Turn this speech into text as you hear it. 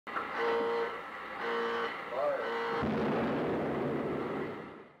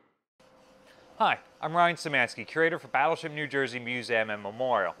Hi, I'm Ryan Szymanski, curator for Battleship New Jersey Museum and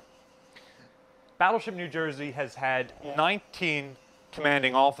Memorial. Battleship New Jersey has had 19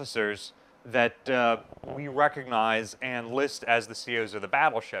 commanding officers that we recognize and list as the COs of the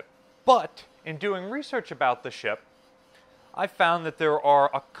battleship. But in doing research about the ship, I found that there are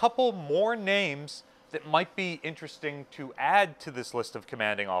a couple more names that might be interesting to add to this list of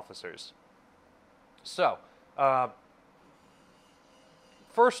commanding officers. So,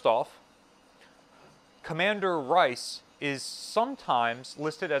 first off, Commander Rice is sometimes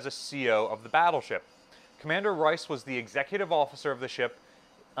listed as a CO of the battleship. Commander Rice was the executive officer of the ship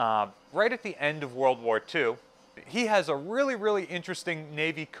right at the end of World War II. He has a really interesting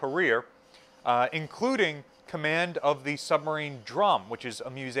Navy career, including command of the submarine Drum, which is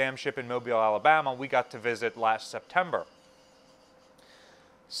a museum ship in Mobile, Alabama, we got to visit last September.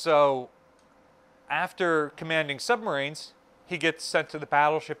 So, after commanding submarines, he gets sent to the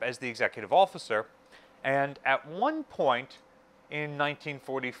battleship as the executive officer. And at one point in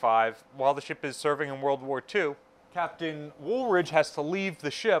 1945, while the ship is serving in World War II, Captain Wooldridge has to leave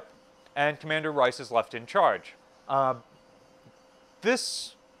the ship and Commander Rice is left in charge.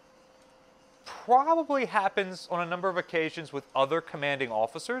 This probably happens on a number of occasions with other commanding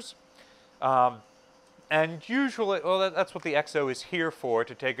officers. And usually, well, that's what the XO is here for,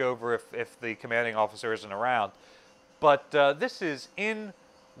 to take over if the commanding officer isn't around. But this is in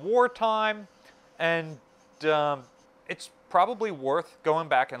wartime, and it's probably worth going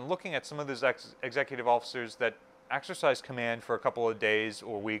back and looking at some of those executive officers that exercised command for a couple of days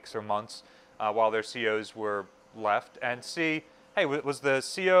or weeks or months while their COs were left, and see, hey, was the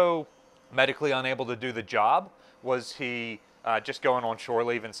CO medically unable to do the job? Was he just going on shore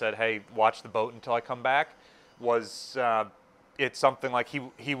leave and said, hey, watch the boat until I come back? Was it something like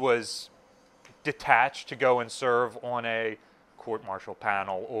he was detached to go and serve on a court-martial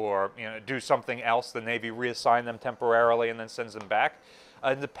panel, or do something else? The Navy reassign them temporarily and then sends them back.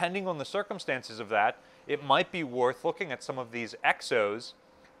 Depending on the circumstances of that, it might be worth looking at some of these XOs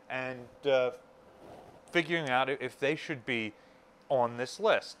and figuring out if they should be on this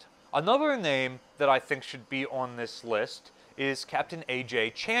list. Another name that I think should be on this list is Captain A.J.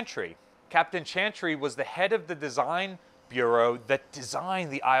 Chantry. Captain Chantry was the head of the design bureau that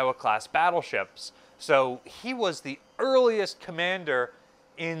designed the Iowa-class battleships. So he was the earliest commander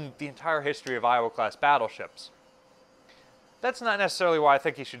in the entire history of Iowa-class battleships. That's not necessarily why I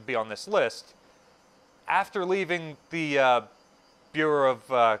think he should be on this list. After leaving the Bureau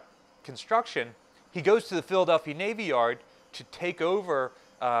of Construction, he goes to the Philadelphia Navy Yard to take over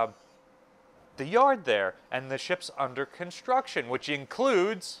the yard there, and the ship's under construction, which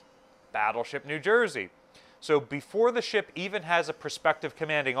includes Battleship New Jersey. So before the ship even has a prospective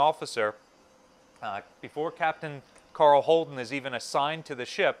commanding officer, before Captain Carl Holden is even assigned to the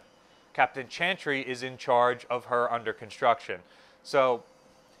ship, Captain Chantry is in charge of her under construction. So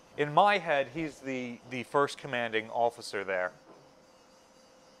in my head, he's the first commanding officer there.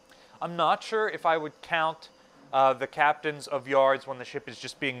 I'm not sure if I would count the captains of yards when the ship is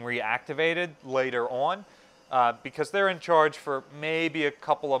just being reactivated later on, because they're in charge for maybe a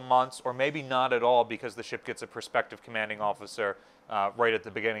couple of months, or maybe not at all, because the ship gets a prospective commanding officer right at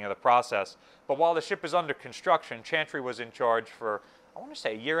the beginning of the process. But while the ship is under construction, Chantry was in charge for, I want to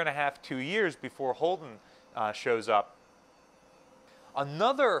say, a year and a half, 2 years before Holden shows up.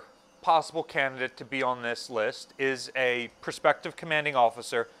 Another possible candidate to be on this list is a prospective commanding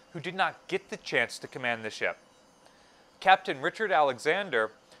officer who did not get the chance to command the ship. Captain Richard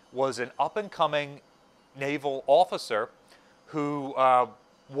Alexander was an up-and-coming naval officer who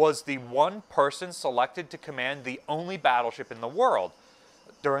was the one person selected to command the only battleship in the world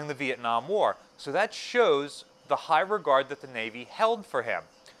during the Vietnam War. So that shows the high regard that the Navy held for him.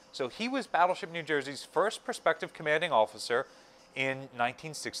 So he was Battleship New Jersey's first prospective commanding officer in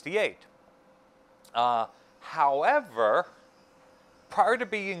 1968. However, prior to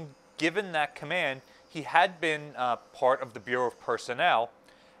being given that command, he had been part of the Bureau of Personnel,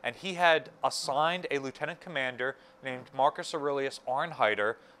 and he had assigned a lieutenant commander named Marcus Aurelius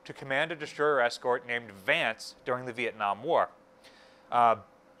Arnheiter to command a destroyer escort named Vance during the Vietnam War.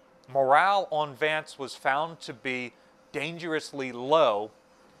 Morale on Vance was found to be dangerously low,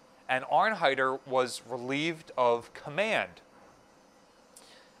 and Arnheiter was relieved of command.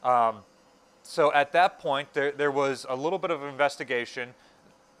 So at that point, there was a little bit of investigation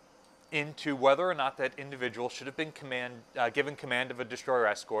into whether or not that individual should have been given command of a destroyer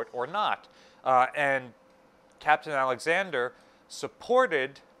escort or not. And Captain Alexander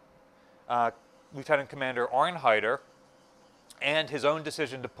supported Lieutenant Commander Arnheiter and his own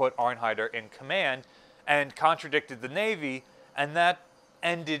decision to put Arnheiter in command, and contradicted the Navy, and that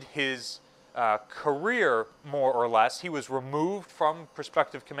ended his career, more or less. He was removed from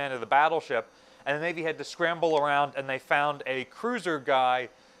prospective command of the battleship, and the Navy had to scramble around, and they found a cruiser guy,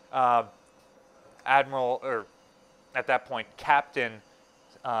 Admiral, or at that point, Captain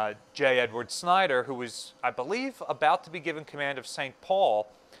J. Edward Snyder, who was, I believe, about to be given command of St. Paul,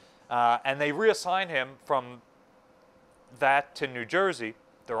 and they reassign him from that to New Jersey.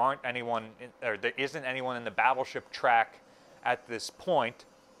 There isn't anyone in the battleship track at this point,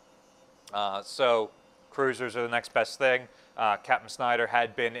 so cruisers are the next best thing. Captain Snyder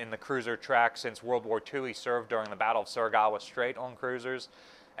had been in the cruiser track since World War II. He served during the Battle of Surigao Strait on cruisers,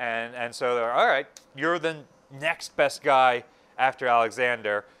 and so they're, all right, you're the next best guy after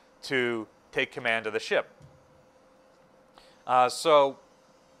Alexander to take command of the ship. So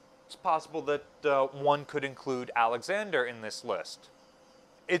it's possible that one could include Alexander in this list.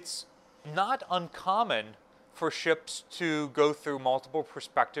 It's not uncommon for ships to go through multiple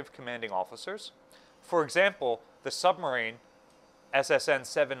prospective commanding officers. For example, the submarine SSN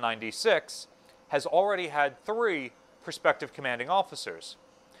 796 has already had 3 prospective commanding officers.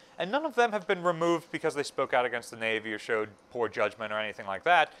 And none of them have been removed because they spoke out against the Navy or showed poor judgment or anything like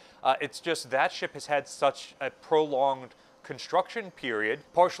that. It's just that ship has had such a prolonged construction period,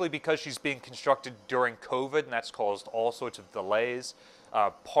 partially because she's being constructed during COVID, and that's caused all sorts of delays,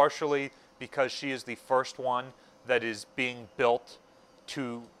 partially because she is the first one that is being built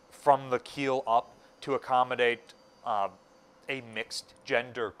from the keel up to accommodate a mixed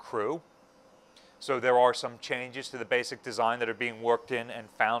gender crew. So there are some changes to the basic design that are being worked in and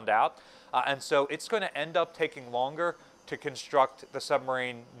found out. And so it's going to end up taking longer to construct the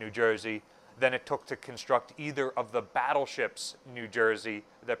submarine New Jersey than it took to construct either of the battleships New Jersey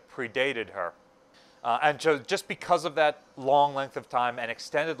that predated her. And so just because of that long length of time and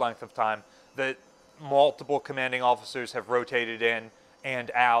extended length of time, that multiple commanding officers have rotated in and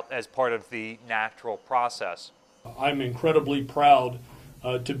out as part of the natural process. I'm incredibly proud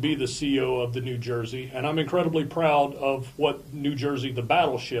to be the CEO of the New Jersey, and I'm incredibly proud of what New Jersey, the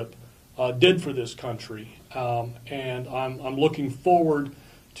battleship, did for this country. And I'm looking forward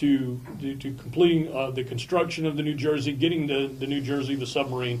to completing the construction of the New Jersey, getting the New Jersey, the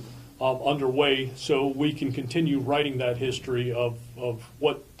submarine, underway, so we can continue writing that history of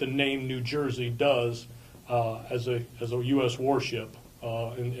what the name New Jersey does as a U.S. warship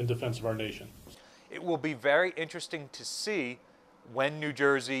in defense of our nation. It will be very interesting to see when New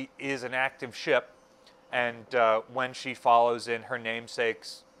Jersey is an active ship and when she follows in her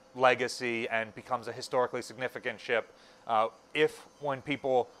namesake's legacy and becomes a historically significant ship. If when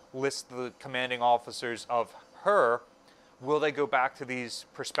people list the commanding officers of her, will they go back to these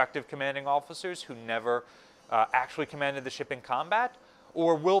prospective commanding officers who never actually commanded the ship in combat?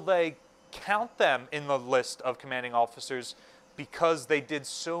 Or will they count them in the list of commanding officers because they did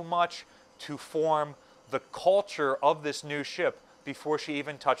so much to form the culture of this new ship before she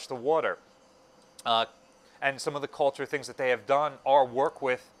even touched the water? And some of the culture things that they have done are work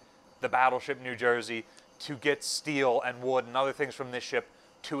with the Battleship New Jersey to get steel and wood and other things from this ship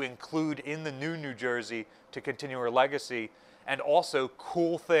to include in the new New Jersey to continue her legacy, and also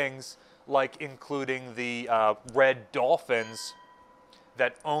cool things like including the red dolphins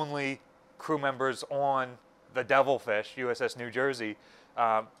that only crew members on the Devilfish, USS New Jersey,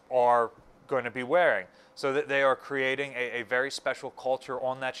 are going to be wearing. So that they are creating a very special culture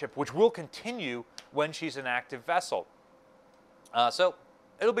on that ship, which will continue when she's an active vessel. So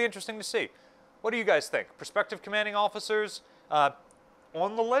it'll be interesting to see. What do you guys think? Prospective commanding officers on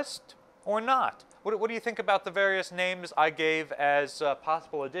the list or not? What do you think about the various names I gave as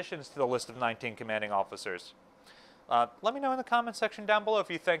possible additions to the list of 19 commanding officers? Let me know in the comment section down below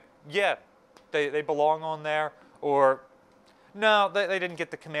if you think, yeah, they belong on there, or no, they didn't get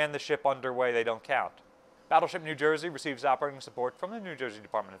to command the ship underway, they don't count. Battleship New Jersey receives operating support from the New Jersey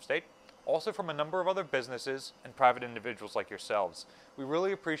Department of State, also from a number of other businesses and private individuals like yourselves. We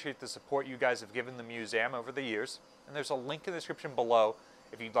really appreciate the support you guys have given the museum over the years, and there's a link in the description below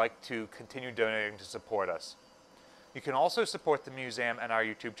if you'd like to continue donating to support us. You can also support the museum and our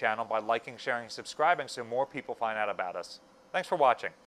YouTube channel by liking, sharing, and subscribing so more people find out about us. Thanks for watching.